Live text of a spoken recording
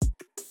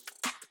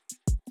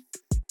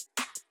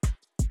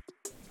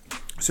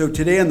So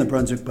today on the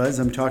Brunswick Buzz,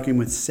 I'm talking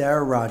with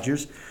Sarah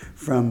Rodgers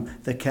from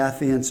the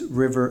Cathance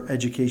River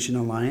Education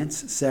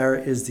Alliance.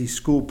 Sarah is the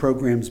school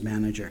programs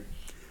manager.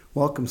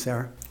 Welcome,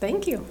 Sarah.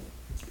 Thank you.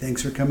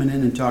 Thanks for coming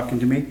in and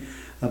talking to me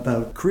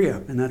about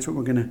CREA, and that's what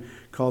we're going to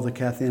call the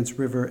Cathance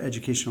River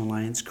Education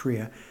Alliance,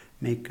 CREA.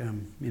 Make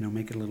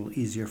it a little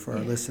easier for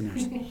our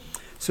listeners.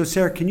 So,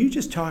 Sarah, can you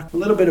just talk a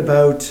little bit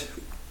about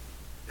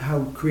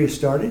how CREA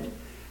started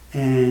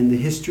and the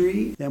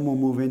history? Then we'll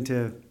move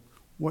into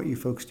what you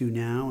folks do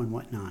now and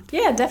what not.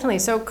 Yeah, definitely.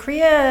 So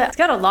CREA, it's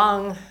got a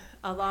long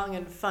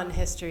and fun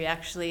history,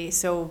 actually.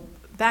 So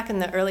back in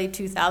the early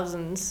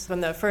 2000s, when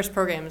the first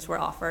programs were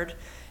offered,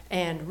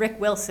 and Rick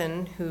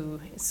Wilson,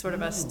 who is sort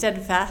of a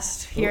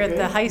steadfast here at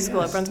the high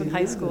school, at Brunswick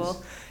High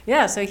School.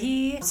 Yeah, so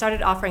he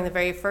started offering the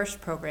very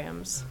first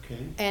programs. Okay.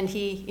 And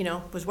he,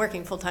 was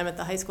working full-time at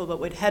the high school, but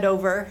would head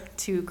over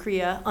to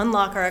CREA,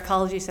 unlock our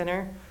ecology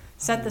center,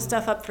 set the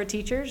stuff up for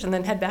teachers, and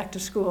then head back to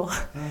school.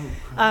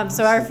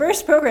 So our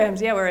first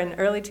programs, were in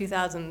early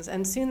 2000s.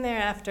 And soon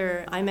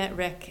thereafter, I met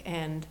Rick,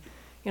 and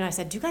I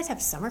said, do you guys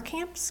have summer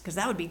camps? Because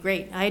that would be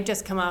great. I had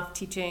just come off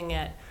teaching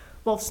at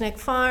Wolfsnick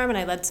Farm, and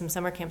I led some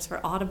summer camps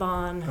for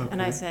Audubon. Okay.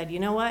 And I said, you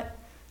know what?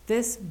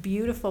 This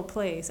beautiful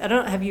place. I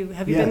don't know, have you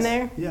been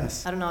there?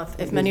 Yes. I don't know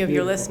if many of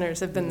your listeners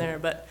have been there,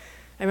 but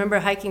I remember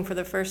hiking for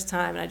the first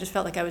time, and I just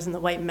felt like I was in the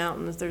White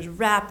Mountains. There's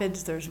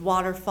rapids, there's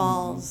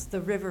waterfalls, the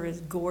river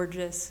is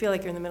gorgeous. I feel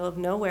like you're in the middle of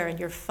nowhere, and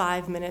you're a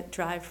 5-minute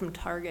drive from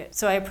Target.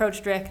 So I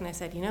approached Rick, and I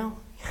said,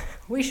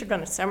 we should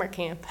run a summer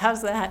camp.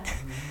 How's that?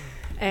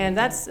 And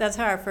that's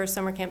how our first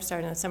summer camp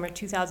started in the summer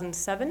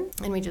 2007,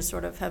 and we just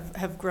sort of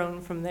have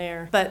grown from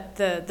there. But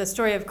the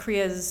story of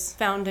CREA's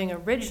founding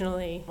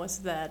originally was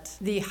that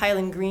the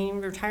Highland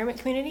Green retirement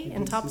community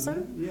in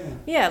Topsom,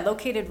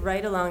 located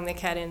right along the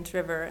Cathance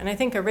River. And I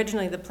think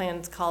originally the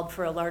plans called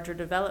for a larger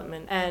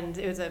development, and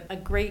it was a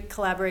great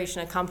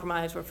collaboration, a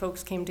compromise where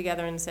folks came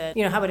together and said,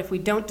 how about if we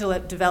don't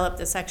develop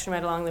the section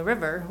right along the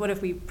river, what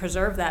if we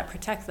preserve that,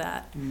 protect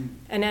that,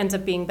 and it ends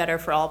up being better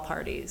for all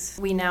parties.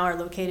 We now are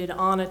located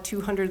on a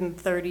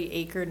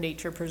 230-acre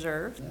nature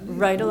preserve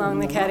right along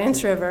the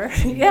Cathance River.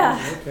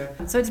 Okay.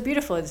 So it's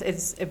beautiful.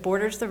 It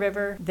borders the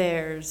river.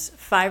 There's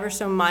 5 or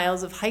so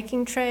miles of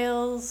hiking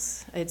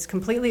trails. It's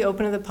completely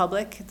open to the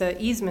public.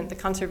 The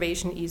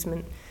conservation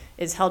easement,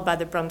 is held by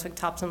the Brunswick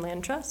Topsom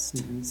Land Trust.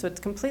 Mm-hmm. So it's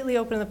completely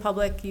open to the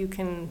public. You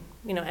can,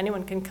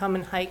 anyone can come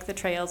and hike the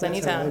trails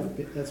anytime.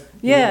 That's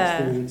my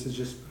experience, is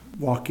just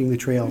walking the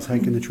trails,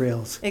 hiking the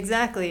trails.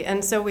 Exactly.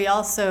 And so we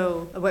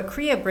also, what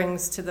CREA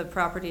brings to the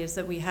property is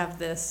that we have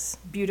this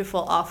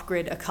beautiful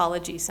off-grid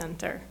ecology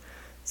center.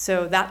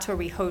 So that's where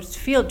we host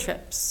field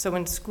trips. So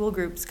when school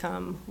groups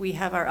come, we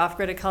have our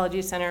off-grid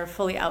ecology center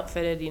fully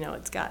outfitted.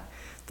 It's got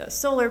the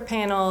solar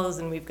panels,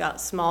 and we've got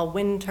small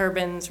wind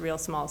turbines, real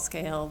small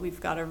scale. We've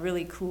got a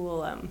really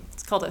cool,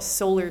 it's called a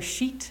solar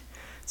sheet.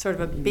 Sort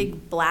of a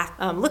big black,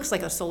 looks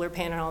like a solar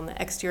panel on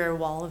the exterior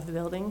wall of the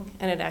building,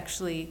 and it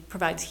actually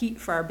provides heat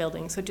for our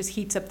building. So it just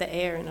heats up the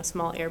air in a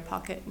small air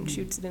pocket and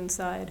shoots it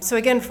inside. So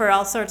again, for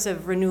all sorts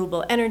of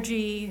renewable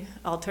energy,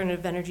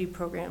 alternative energy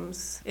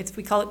programs,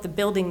 we call it the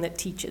building that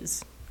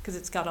teaches, because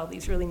it's got all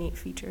these really neat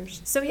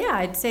features. So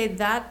I'd say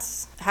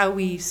that's how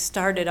we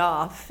started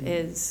off,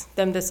 is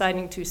them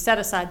deciding to set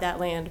aside that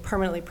land,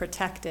 permanently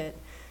protect it,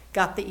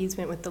 got the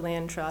easement with the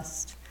land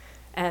trust.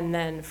 And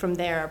then from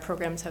there, our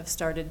programs have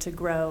started to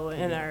grow,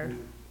 and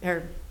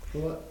our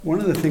one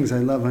of the things I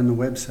love on the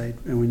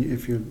website, and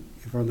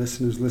if our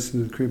listeners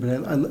listen to the CREA,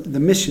 but the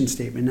mission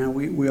statement. Now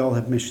we all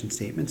have mission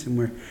statements, and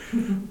we're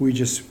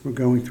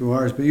going through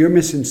ours. But your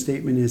mission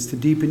statement is to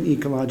deepen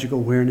ecological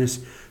awareness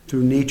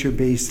through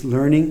nature-based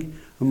learning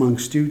among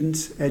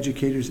students,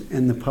 educators,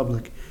 and the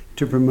public,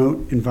 to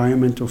promote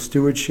environmental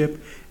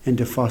stewardship and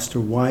to foster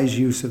wise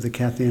use of the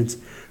Cathance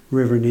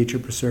River Nature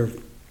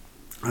Preserve.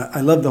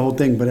 I love the whole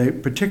thing, but I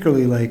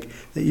particularly like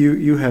that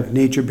you have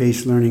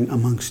nature-based learning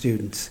among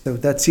students. So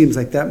that seems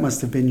like that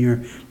must have been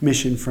your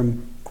mission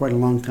from quite a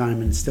long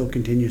time, and it still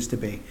continues to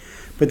be.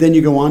 But then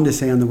you go on to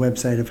say on the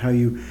website of how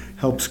you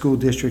help school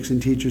districts and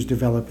teachers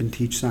develop and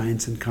teach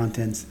science and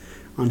contents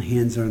on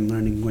hands-on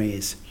learning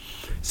ways.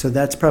 So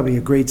that's probably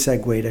a great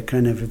segue to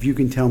kind of, if you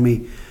can tell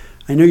me,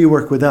 I know you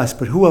work with us,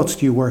 but who else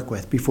do you work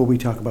with before we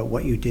talk about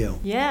what you do?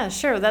 Yeah,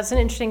 sure. That's an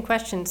interesting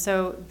question.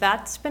 So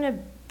that's been a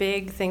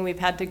big thing we've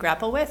had to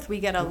grapple with. We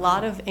get a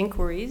lot of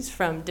inquiries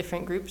from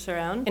different groups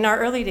around. In our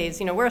early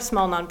days, we're a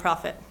small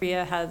nonprofit.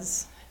 CREA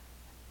has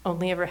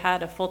only ever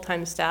had a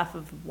full-time staff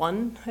of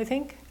 1, I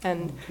think,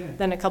 and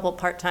then a couple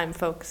part-time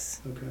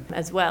folks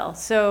as well.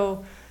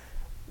 So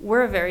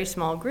we're a very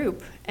small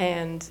group,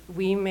 and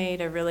we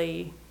made a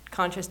really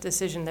conscious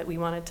decision that we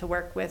wanted to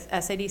work with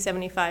SAD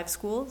 75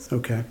 schools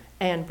Okay.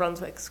 and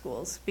Brunswick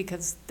schools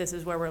because this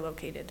is where we're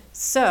located.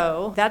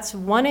 So that's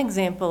one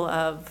example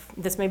of,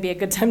 this may be a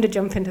good time to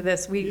jump into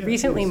this. We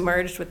recently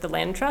merged with the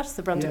Land Trust,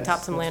 the Brunswick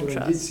Topsom Land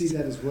Trust. I did see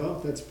that as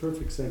well. That's a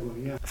perfect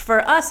segue, yeah.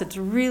 For us, it's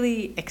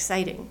really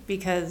exciting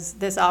because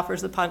this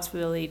offers the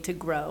possibility to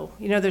grow.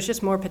 There's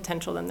just more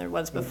potential than there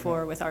was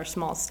before with our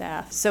small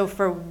staff. So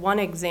for one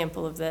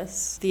example of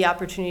this, the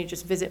opportunity to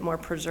just visit more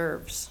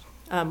preserves,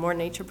 more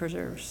nature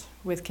preserves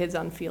with kids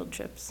on field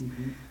trips.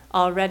 Mm-hmm.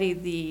 Already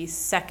the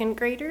second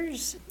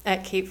graders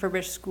at Cape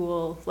Furbish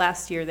School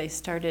last year,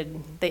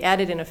 they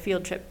added in a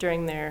field trip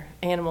during their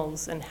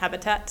animals and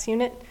habitats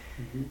unit,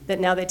 that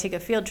now they take a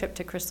field trip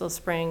to Crystal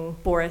Spring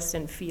Forest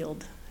and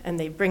Field. And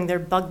they bring their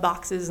bug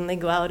boxes and they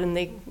go out and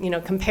they,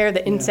 compare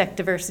the insect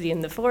diversity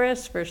in the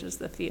forest versus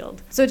the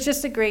field. So it's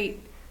just a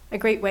great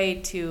way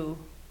to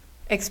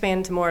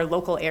expand to more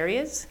local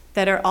areas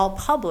that are all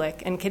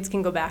public and kids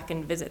can go back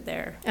and visit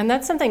there. And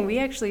that's something we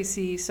actually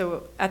see.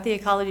 So at the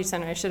Ecology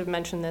Center, I should have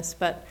mentioned this,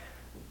 but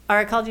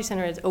our Ecology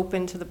Center is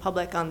open to the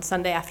public on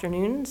Sunday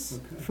afternoons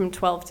from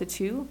 12 to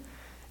 2.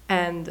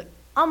 And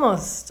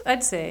almost,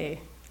 I'd say,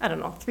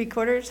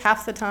 3/4,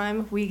 half the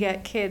time, we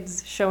get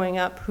kids showing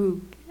up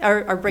who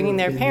are bringing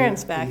their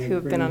parents back who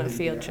have been on a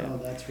field trip. Oh,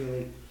 that's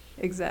really,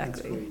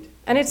 exactly. that's great.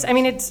 And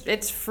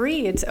it's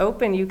free, it's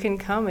open, you can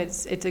come,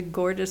 it's a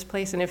gorgeous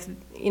place. And if,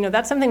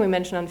 that's something we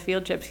mentioned on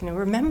field trips,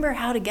 remember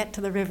how to get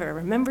to the river,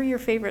 remember your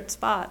favorite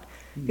spot,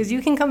 because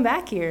you can come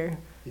back here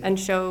and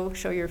show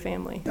your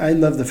family. I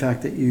love the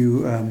fact that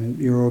you,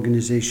 your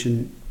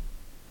organization,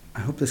 I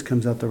hope this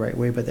comes out the right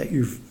way, but that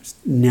you've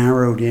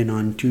narrowed in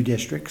on 2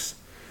 districts.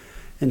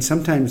 And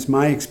sometimes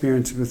my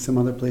experience with some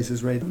other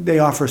places, right, they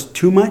offer us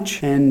too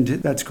much, and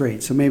that's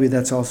great. So maybe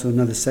that's also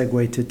another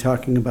segue to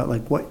talking about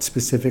what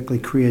specifically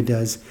CREA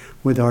does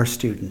with our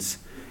students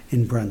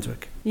in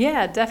Brunswick.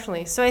 Yeah,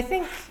 definitely. So I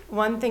think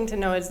one thing to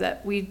know is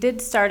that we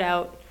did start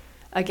out,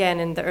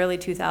 again, in the early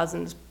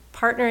 2000s,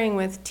 partnering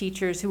with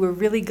teachers who were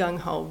really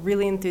gung-ho,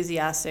 really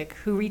enthusiastic,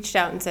 who reached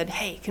out and said,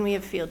 hey, can we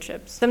have field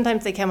trips?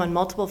 Sometimes they came on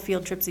multiple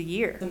field trips a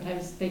year.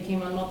 Sometimes they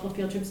came on multiple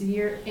field trips a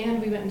year,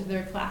 and we went into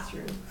their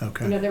classroom.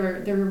 Okay.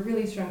 There were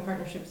really strong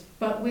partnerships,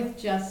 but with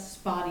just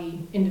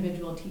spotty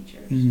individual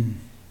teachers. Mm.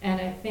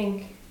 And I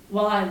think,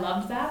 while I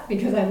loved that,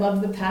 because I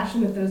loved the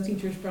passion that those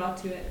teachers brought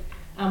to it,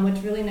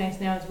 what's really nice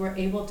now is we're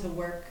able to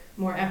work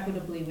more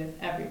equitably with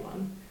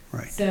everyone.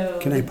 Right. So,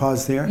 can I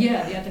pause there?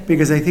 Yeah, definitely.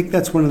 Because I think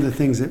that's one of the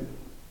things that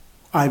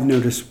I've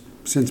noticed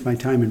since my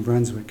time in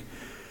Brunswick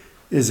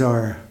is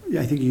I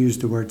think you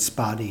used the word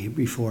spotty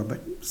before,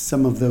 but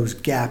some of those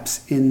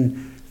gaps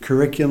in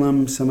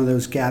curriculum, some of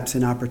those gaps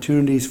in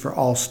opportunities for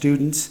all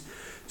students.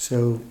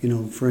 So,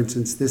 for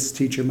instance, this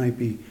teacher might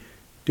be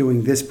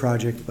doing this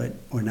project,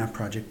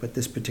 but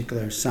this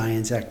particular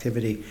science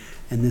activity,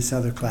 and this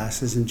other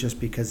class isn't just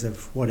because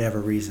of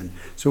whatever reason.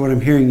 So what I'm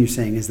hearing you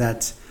saying is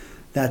that's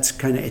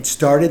kind of, it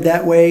started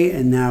that way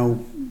and now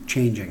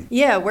changing.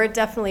 Yeah, we're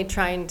definitely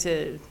trying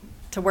to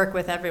work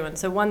with everyone.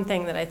 So one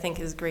thing that I think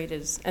is great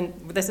is, and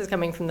this is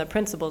coming from the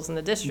principals in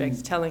the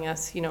district, telling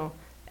us,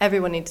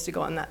 everyone needs to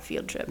go on that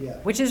field trip,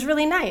 which is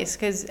really nice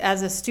because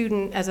as a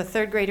student, as a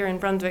 3rd grader in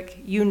Brunswick,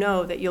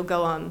 that you'll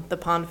go on the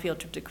pond field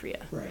trip to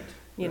CREA.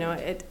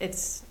 Right.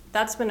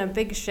 That's been a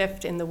big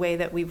shift in the way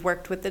that we've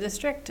worked with the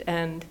district,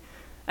 and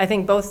I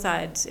think both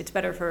sides, it's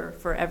better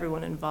for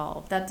everyone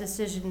involved. That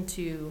decision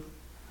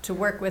to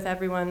work with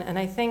everyone, and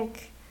I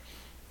think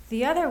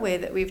the other way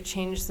that we've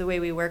changed the way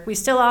we work, we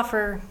still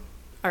offer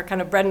our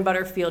kind of bread and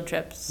butter field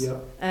trips.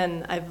 Yep.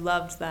 And I've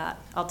loved that.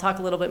 I'll talk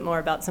a little bit more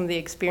about some of the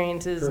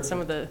experiences and some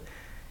of the,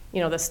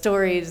 the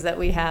stories that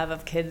we have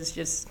of kids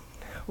just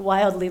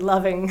wildly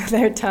loving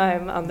their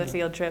time on the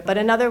field trip. But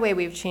another way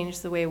we've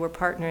changed the way we're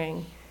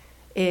partnering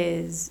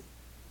is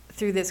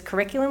through this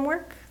curriculum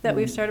work that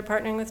we've started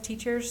partnering with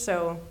teachers.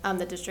 So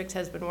the district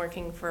has been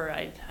working for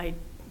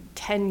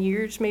 10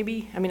 years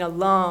maybe. A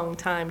long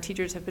time.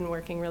 Teachers have been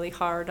working really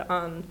hard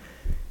on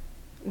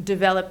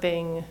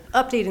updating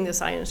the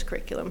science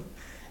curriculum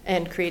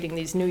and creating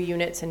these new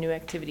units and new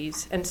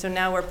activities. And so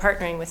now we're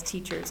partnering with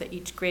teachers at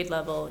each grade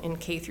level in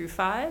K through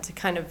 5 to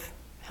kind of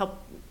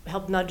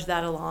help nudge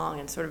that along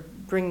and sort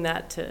of bring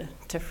that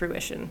to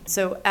fruition.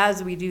 So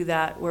as we do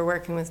that, we're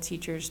working with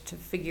teachers to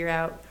figure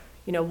out,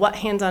 what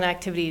hands-on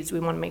activities we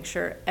want to make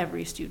sure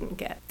every student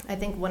gets. I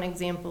think one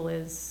example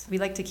is we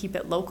like to keep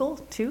it local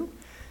too.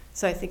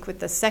 So I think with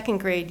the 2nd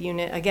grade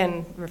unit,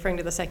 again, referring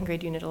to the 2nd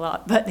grade unit a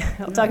lot, but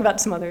I'll talk about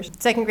some others.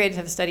 2nd grades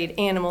have studied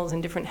animals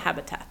in different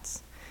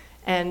habitats.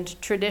 And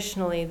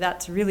traditionally,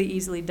 that's really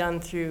easily done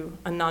through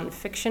a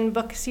nonfiction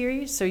book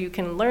series. So you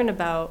can learn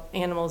about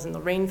animals in the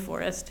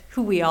rainforest,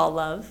 who we all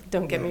love,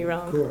 don't get me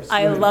wrong. Of course,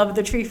 I love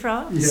the tree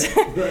frogs.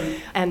 Yeah,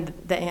 right. And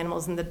the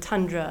animals in the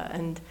tundra.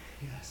 And,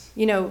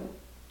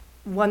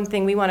 one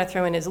thing we want to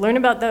throw in is learn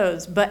about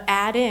those, but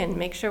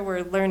make sure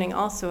we're learning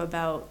also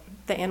about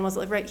the animals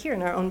that live right here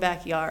in our own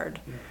backyard.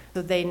 Yeah.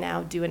 So they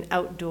now do an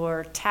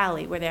outdoor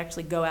tally where they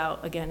actually go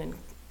out again and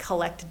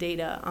collect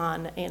data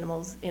on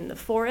animals in the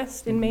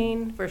forest in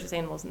Maine versus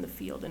animals in the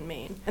field in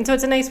Maine. And so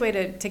it's a nice way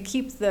to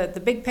keep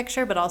the big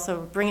picture, but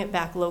also bring it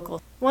back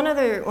local. One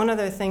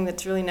other thing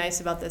that's really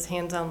nice about this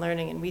hands-on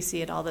learning, and we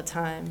see it all the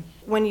time,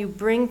 when you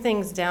bring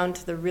things down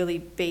to the really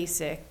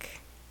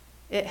basic,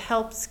 it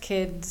helps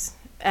kids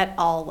at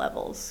all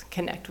levels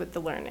connect with the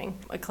learning.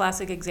 A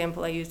classic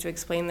example I use to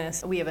explain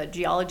this, we have a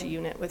geology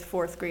unit with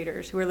fourth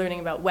graders who are learning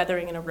about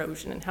weathering and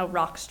erosion and how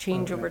rocks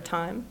change over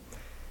time.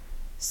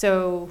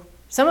 So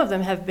some of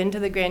them have been to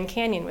the Grand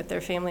Canyon with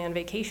their family on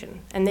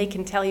vacation, and they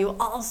can tell you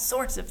all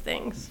sorts of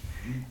things.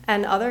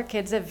 And other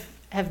kids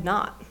have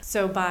not.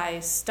 So by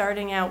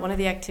starting out, one of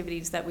the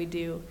activities that we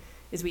do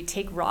is we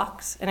take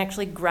rocks and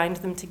actually grind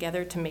them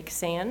together to make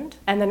sand,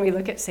 and then we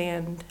look at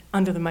sand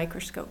under the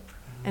microscope.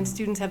 And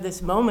students have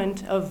this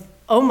moment of,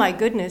 oh my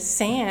goodness,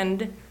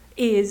 sand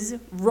is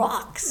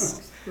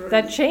rocks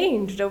that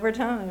changed over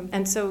time.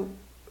 And so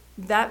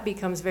that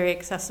becomes very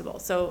accessible.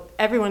 So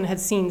everyone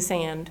has seen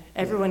sand,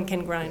 everyone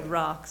can grind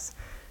rocks.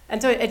 And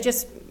so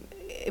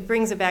it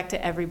brings it back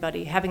to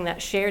everybody, having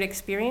that shared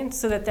experience,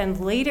 so that then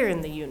later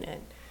in the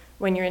unit,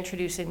 when you're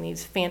introducing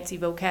these fancy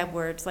vocab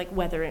words like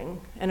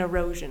weathering and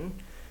erosion,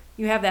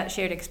 you have that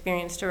shared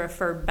experience to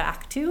refer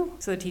back to,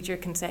 so the teacher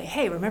can say,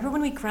 hey, remember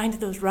when we grinded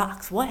those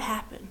rocks? What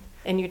happened?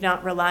 And you're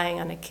not relying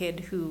on a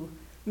kid who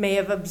may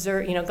have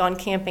observed, gone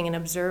camping and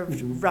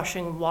observed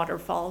rushing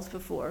waterfalls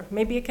before.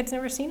 Maybe a kid's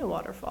never seen a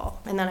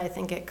waterfall. And then I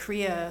think at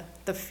CREA,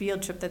 the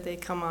field trip that they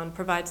come on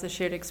provides the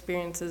shared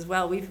experience as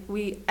well.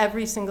 We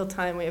every single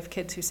time we have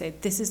kids who say,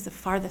 this is the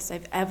farthest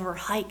I've ever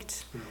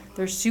hiked.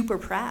 They're super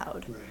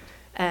proud. Right.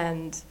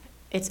 And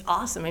it's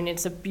awesome. I mean,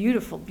 it's a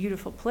beautiful,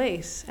 beautiful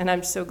place. And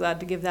I'm so glad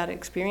to give that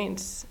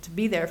experience, to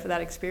be there for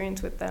that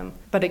experience with them.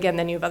 But again,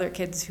 then you have other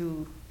kids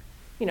who,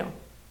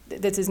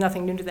 this is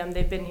nothing new to them.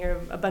 They've been here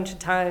a bunch of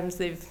times.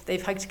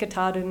 They've hiked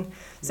Katahdin.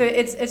 So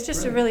it's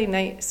just a really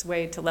nice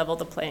way to level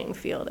the playing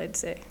field, I'd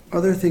say.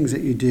 Other things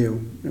that you do,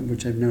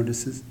 which I've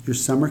noticed, is your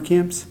summer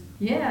camps.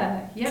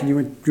 Yeah. Do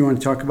you want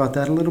to talk about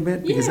that a little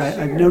bit? Because yeah,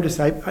 sure. I've noticed,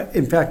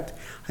 in fact,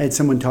 I had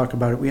someone talk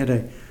about it. We had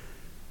a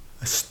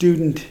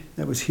student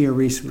that was here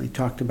recently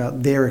talked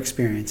about their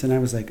experience, and I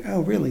was like,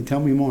 oh, really? Tell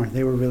me more.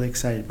 They were really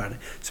excited about it.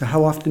 So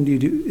how often do you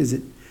do, is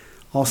it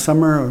all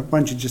summer, or why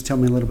don't you just tell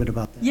me a little bit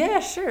about that? Yeah,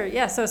 sure.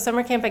 Yeah, so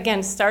summer camp,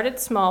 again, started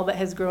small but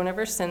has grown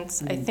ever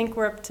since. I think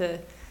we're up to,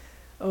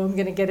 I'm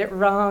going to get it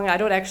wrong. I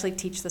don't actually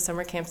teach the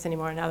summer camps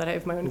anymore now that I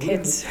have my own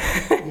kids.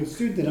 The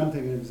student that I'm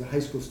thinking of is a high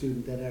school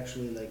student that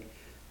actually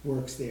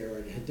works there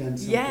or had done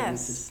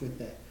something with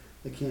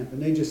the camp,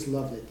 and they just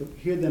loved it. To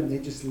hear them, they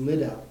just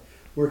lit up.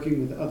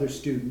 Working with other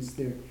students,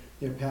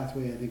 their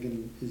pathway, I think,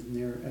 in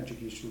their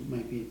education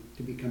might be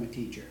to become a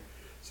teacher.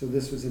 So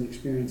this was an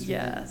experience for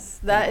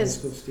that a is high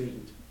school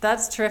student.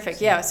 That's terrific.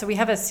 So, yeah, so we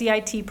have a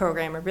CIT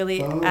program, a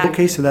really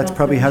okay, so that's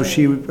probably how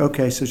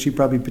so she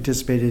probably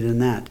participated in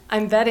that.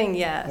 I'm betting,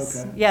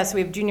 yes. Okay. Yeah, so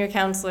we have junior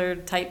counselor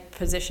type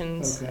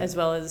positions as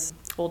well as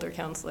older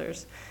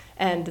counselors.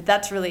 And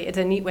that's really, it's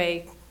a neat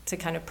way to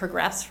kind of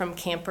progress from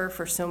camper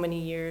for so many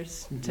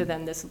years to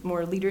then this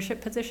more leadership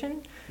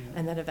position,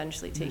 and then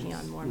eventually taking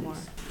on more and more.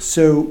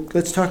 So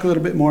let's talk a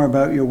little bit more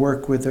about your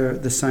work with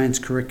the science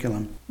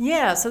curriculum.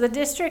 Yeah, so the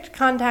district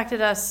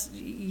contacted us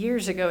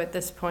years ago at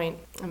this point,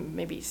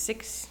 maybe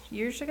 6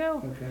 years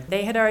ago. Okay.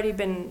 They had already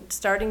been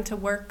starting to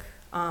work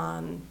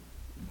on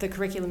the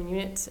curriculum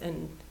units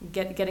and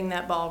getting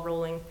that ball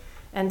rolling.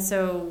 And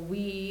so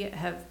we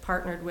have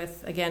partnered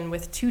with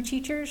 2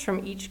 teachers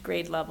from each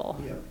grade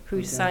level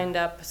who signed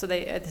up. So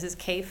this is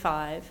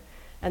K-5,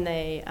 and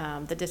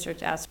the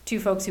district asked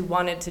 2 folks who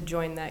wanted to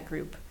join that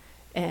group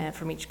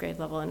from each grade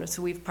level. And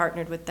so we've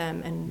partnered with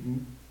them,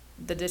 and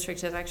the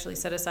district has actually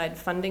set aside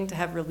funding to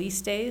have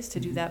release days to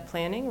do that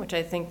planning, which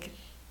I think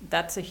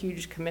that's a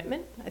huge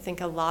commitment. I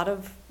think a lot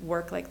of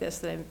work like this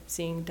that I'm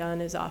seeing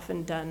done is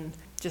often done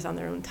just on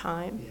their own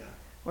time. Yeah.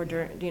 Or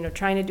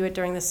trying to do it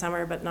during the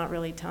summer, but not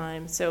really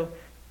time. So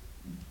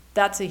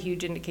that's a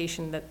huge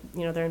indication that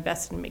they're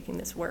invested in making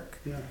this work.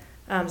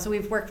 Yeah. So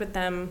we've worked with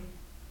them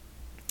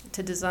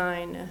to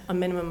design a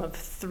minimum of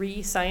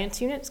 3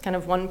 science units, kind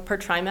of 1 per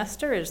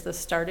trimester is the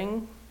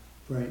starting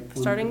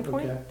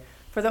point. Okay.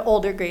 For the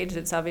older grades,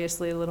 it's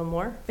obviously a little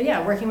more. But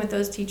yeah, working with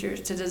those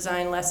teachers to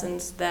design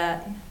lessons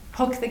that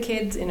hook the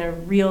kids in a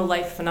real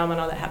life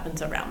phenomenon that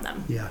happens around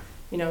them. Yeah.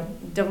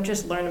 Don't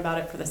just learn about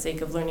it for the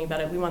sake of learning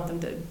about it. We want them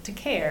to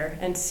care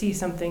and see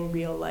something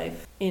real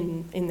life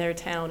in their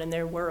town, in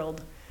their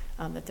world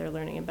that they're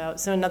learning about.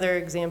 So another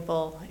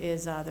example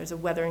is there's a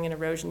weathering and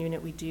erosion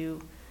unit we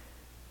do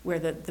where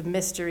the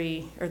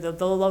mystery or the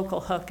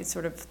local hook is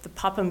sort of the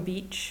Popham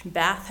Beach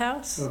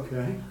bathhouse.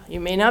 Okay. You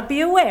may not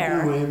be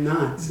aware. No, I am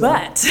not. So.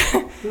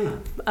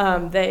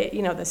 But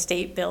the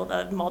state built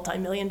a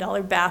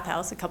multi-million-dollar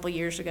bathhouse a couple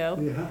years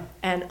ago,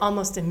 and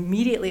almost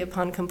immediately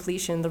upon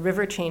completion, the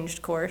river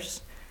changed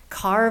course,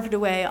 carved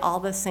away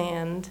all the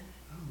sand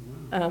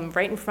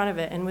right in front of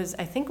it, and was,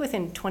 I think,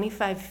 within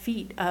 25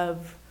 feet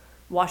of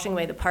washing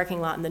away the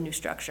parking lot in the new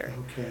structure.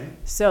 Okay.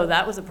 So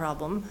that was a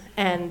problem,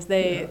 and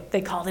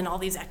they called in all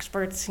these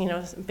experts,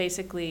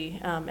 basically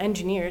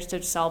engineers,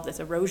 to solve this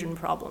erosion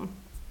problem.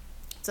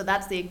 So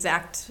that's the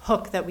exact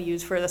hook that we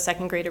use for the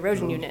second grade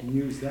erosion unit.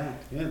 Use that.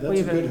 Yeah,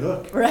 that's a good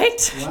hook.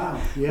 Right? Wow.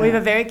 Yeah. We have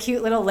a very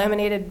cute little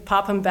laminated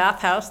pop-in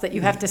bathhouse that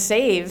you have to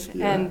save,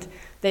 and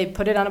they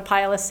put it on a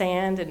pile of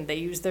sand, and they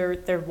use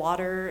their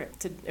water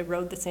to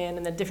erode the sand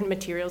and the different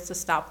materials to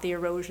stop the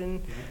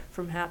erosion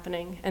from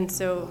happening. And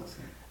so,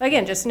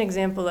 again, just an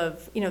example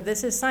of,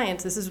 this is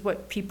science. This is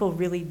what people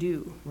really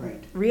do.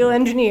 Right. Real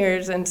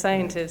engineers and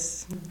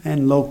scientists.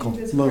 And local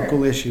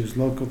issues,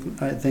 local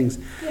things.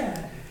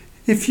 Yeah.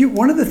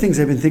 One of the things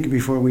I've been thinking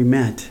before we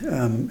met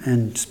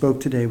and spoke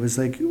today was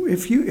like,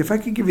 if I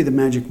could give you the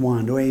magic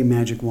wand or a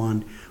magic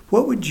wand,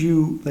 what would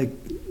you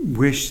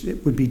wish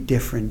it would be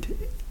different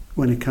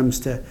when it comes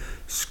to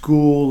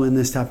school and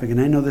this topic? And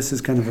I know this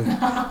is kind of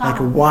like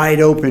a wide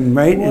open,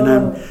 right?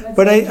 Whoa,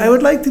 But I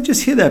would like to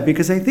just hear that,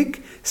 because I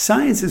think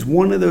science is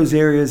one of those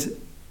areas,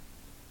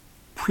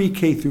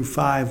 pre-K through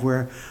 5,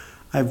 where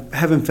I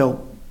haven't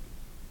felt,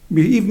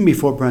 even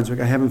before Brunswick,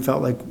 I haven't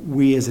felt like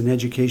we as an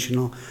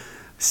educational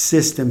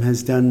system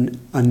has done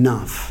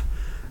enough.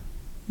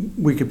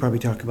 We could probably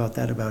talk about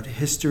that, about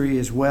history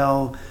as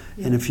well,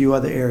 and a few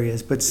other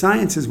areas. But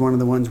science is one of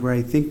the ones where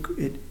I think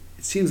it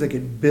seems like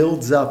it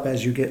builds up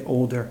as you get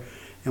older.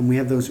 And we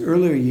have those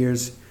earlier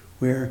years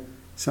where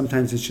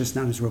sometimes it's just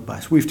not as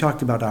robust. We've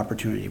talked about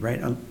opportunity, right?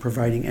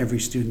 Providing every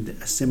student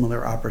a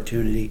similar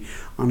opportunity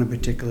on a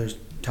particular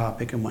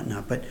topic and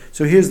whatnot. But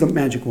so here's the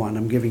magic wand.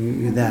 I'm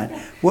giving you that.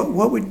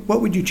 What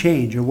would you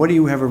change, or what do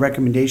you have a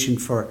recommendation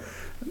for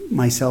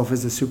myself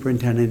as a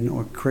superintendent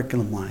or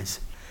curriculum-wise?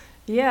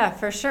 Yeah,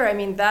 for sure. I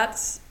mean,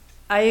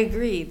 I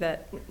agree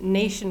that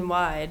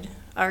nationwide,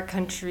 our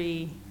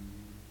country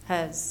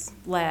has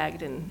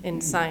lagged in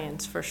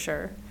science for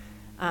sure.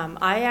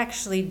 I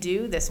actually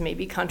this may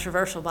be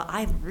controversial, but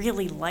I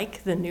really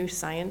like the new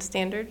science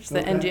standards,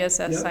 the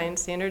NGSS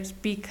science standards,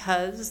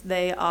 because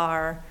they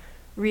are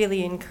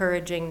really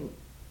encouraging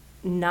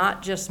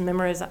not just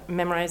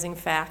memorizing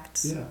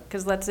facts,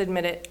 because let's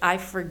admit it, I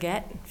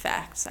forget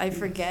facts. I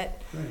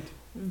forget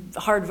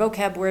hard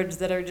vocab words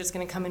that are just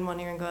going to come in one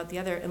ear and go out the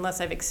other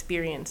unless I've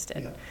experienced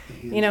it.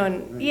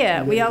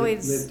 We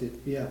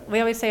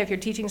always say if you're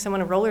teaching someone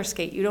to roller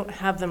skate, you don't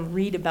have them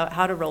read about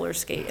how to roller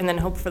skate and then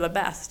hope for the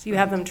best. You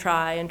have them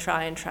try and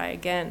try and try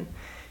again.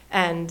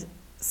 And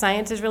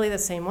science is really the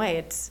same way.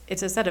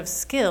 It's a set of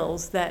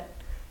skills that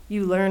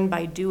you learn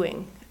by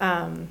doing.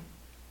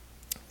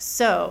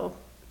 So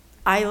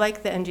I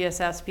like the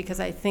NGSS because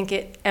I think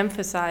it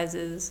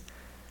emphasizes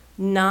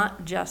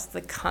not just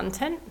the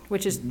content,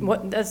 which is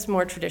that's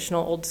more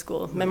traditional, old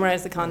school.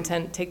 Memorize the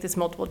content, take this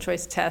multiple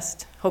choice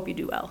test, hope you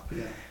do well.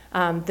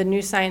 The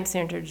new science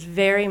standards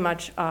very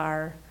much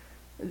are,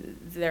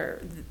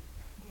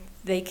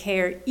 they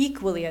care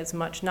equally as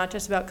much, not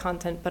just about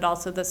content, but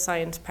also the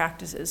science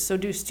practices. So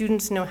do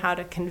students know how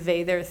to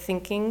convey their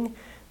thinking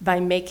by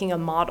making a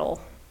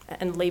model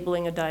and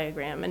labeling a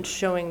diagram and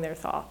showing their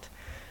thought?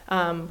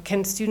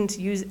 Can students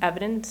use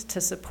evidence to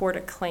support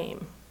a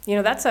claim?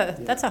 That's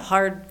a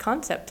hard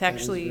concept to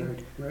actually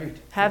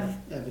have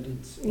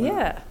evidence.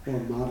 Or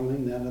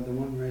modeling that other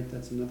one, right?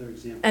 That's another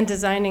example. And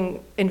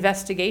designing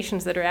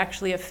investigations that are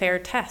actually a fair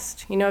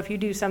test. If you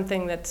do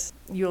something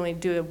you only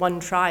do one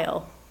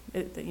trial,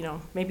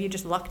 maybe you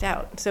just lucked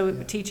out.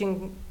 So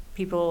teaching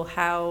people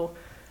how,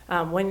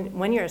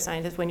 when you're a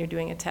scientist, when you're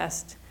doing a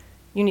test,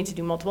 you need to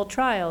do multiple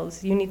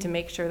trials. You need to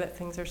make sure that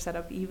things are set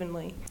up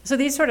evenly. So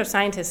these sort of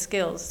scientist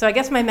skills. So I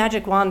guess my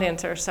magic wand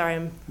answer, sorry,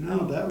 I'm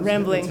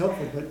rambling. That's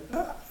helpful,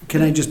 but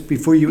can I just,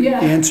 before you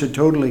answer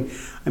totally,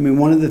 I mean,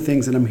 one of the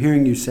things that I'm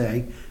hearing you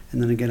say,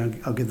 and then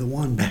again, I'll give the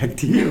wand back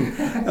to you,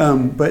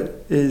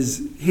 but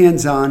is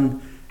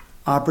hands-on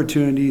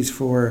opportunities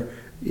for,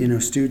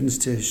 students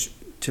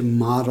to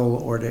model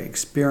or to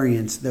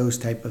experience those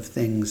type of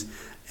things,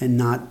 and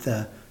not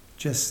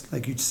just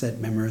like you said,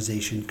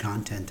 memorization,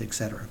 content,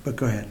 etc. But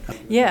go ahead.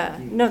 Yeah,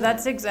 no,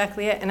 that's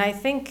exactly it. And I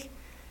think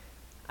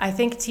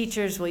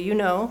teachers,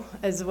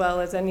 as well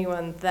as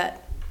anyone,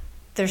 that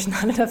there's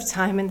not enough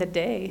time in the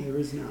day. There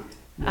is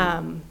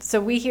not.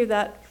 So we hear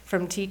that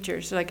from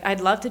teachers. Like,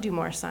 I'd love to do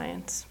more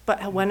science,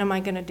 but when am I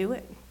going to do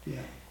it? Yeah.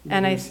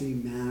 And I see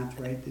math,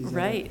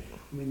 right?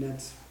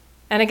 That's.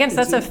 And again,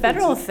 that's a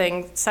federal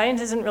thing.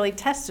 Science isn't really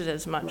tested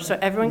as much. Right. So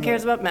everyone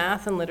cares about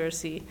math and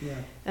literacy. Yeah.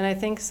 And I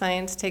think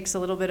science takes a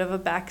little bit of a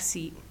back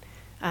seat.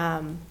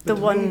 The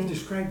way you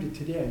described it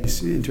today,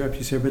 I interrupt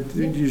you, Sarah, but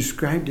you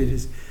described it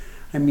as,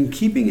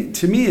 keeping it,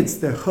 to me, it's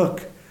the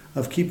hook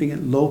of keeping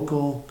it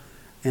local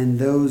and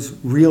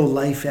those real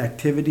life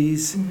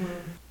activities.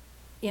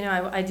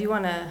 Mm-hmm. I do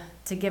want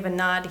to give a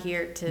nod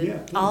here to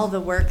all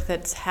the work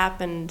that's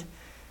happened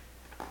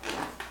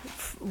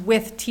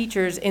with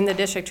teachers in the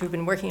district who've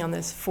been working on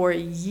this for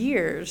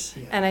years.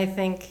 And I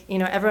think,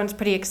 everyone's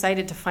pretty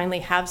excited to finally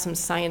have some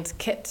science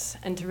kits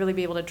and to really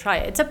be able to try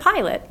it. It's a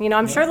pilot.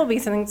 I'm sure there'll be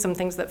some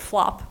things that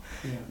flop,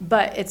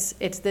 but it's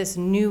this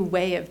new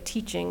way of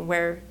teaching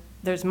where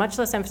there's much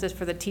less emphasis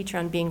for the teacher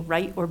on being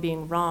right or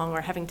being wrong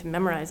or having to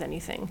memorize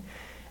anything,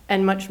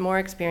 and much more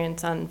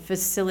experience on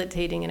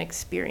facilitating an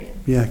experience.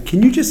 Yeah,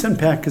 can you just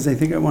unpack, because I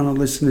think I want our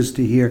listeners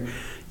to hear,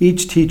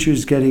 each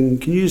teacher's getting,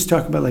 can you just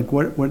talk about like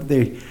what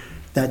they,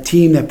 that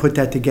team that put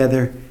that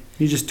together, can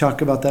you just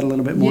talk about that a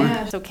little bit more?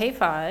 Yeah, so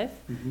K-5,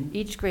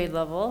 each grade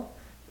level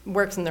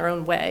works in their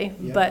own way,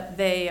 but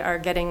they are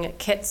getting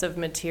kits of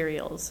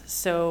materials.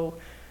 So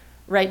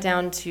right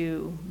down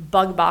to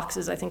bug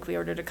boxes. I think we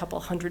ordered a couple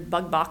hundred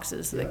bug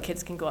boxes so that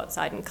kids can go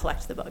outside and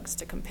collect the bugs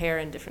to compare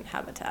in different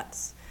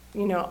habitats.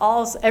 You know,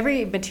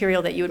 every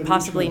material that you would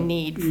possibly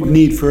need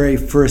for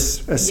a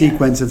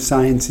sequence of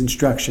science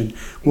instruction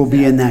will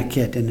be in that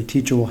kit, and the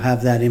teacher will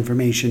have that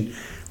information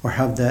or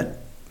have that,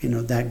 you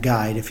know, that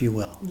guide, if you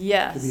will.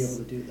 Yes. To be able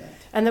to do that.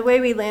 And the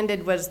way we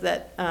landed was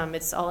that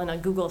it's all in a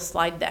Google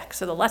slide deck.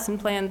 So the lesson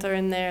plans are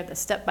in there, the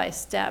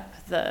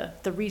step-by-step,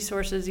 the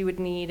resources you would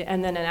need,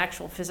 and then an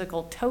actual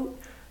physical tote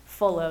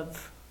full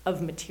of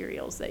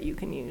materials that you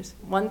can use.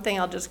 One thing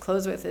I'll just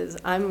close with is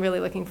I'm really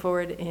looking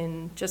forward,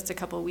 in just a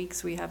couple of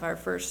weeks, we have our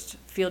first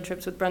field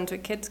trips with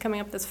Brunswick kids coming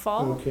up this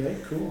fall. Okay,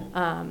 cool.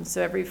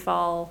 So every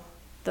fall,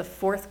 the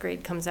 4th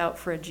grade comes out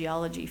for a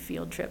geology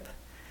field trip.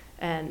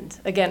 And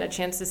again, a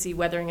chance to see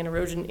weathering and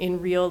erosion in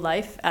real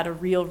life at a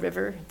real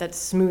river that's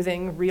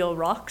smoothing real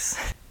rocks.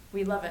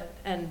 We love it,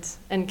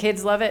 and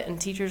kids love it, and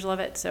teachers love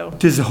it. So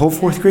does the whole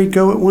 4th grade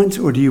go at once,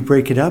 or do you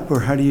break it up, or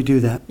how do you do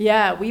that?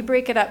 Yeah, we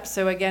break it up.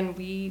 So again,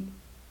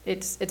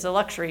 it's a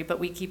luxury, but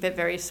we keep it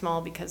very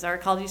small because our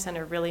ecology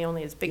center really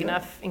only is big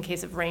enough in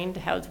case of rain to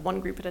house one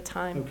group at a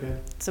time. Okay.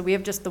 So we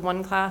have just the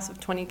one class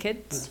of 20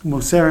 kids.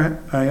 Well, Sarah,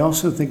 I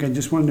also think I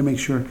just wanted to make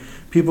sure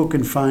people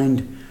can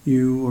find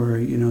you or,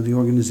 you know, the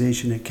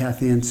organization at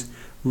Cathance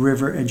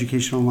River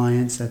Education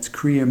Alliance. That's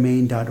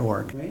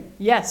creamaine.org, right?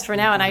 Yes, for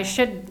now. And I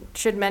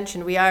should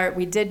mention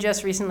we did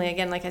just recently,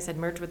 again, like I said,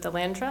 merge with the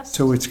Land Trust.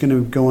 So it's going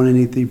to go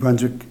underneath the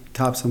Brunswick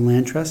Tops and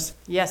Land Trust?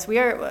 Yes, we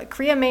are.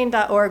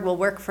 creamaine.org will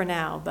work for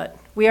now, but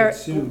we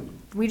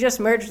just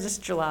merged this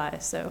July,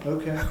 so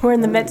we're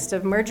in the midst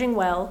of merging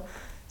well,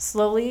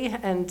 slowly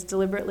and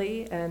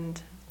deliberately,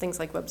 and things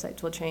like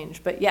websites will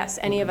change. But yes,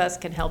 any of us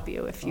can help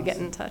you if you get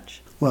in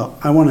touch. Well,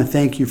 I want to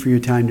thank you for your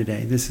time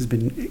today. This has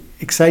been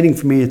exciting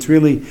for me. It's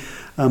really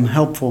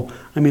helpful.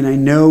 I mean, I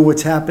know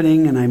what's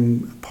happening and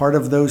I'm part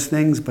of those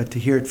things, but to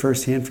hear it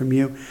firsthand from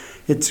you,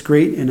 it's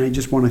great. And I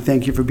just want to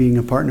thank you for being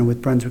a partner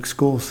with Brunswick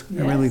Schools.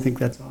 Yes. I really think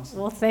that's awesome.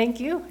 Well, thank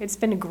you. It's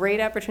been a great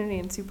opportunity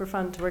and super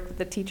fun to work with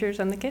the teachers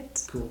and the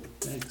kids. Cool.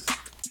 Thanks.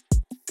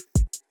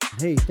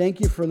 Hey, thank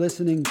you for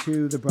listening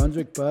to the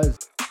Brunswick Buzz.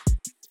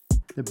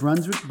 The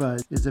Brunswick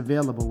Buzz is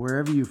available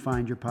wherever you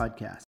find your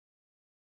podcasts.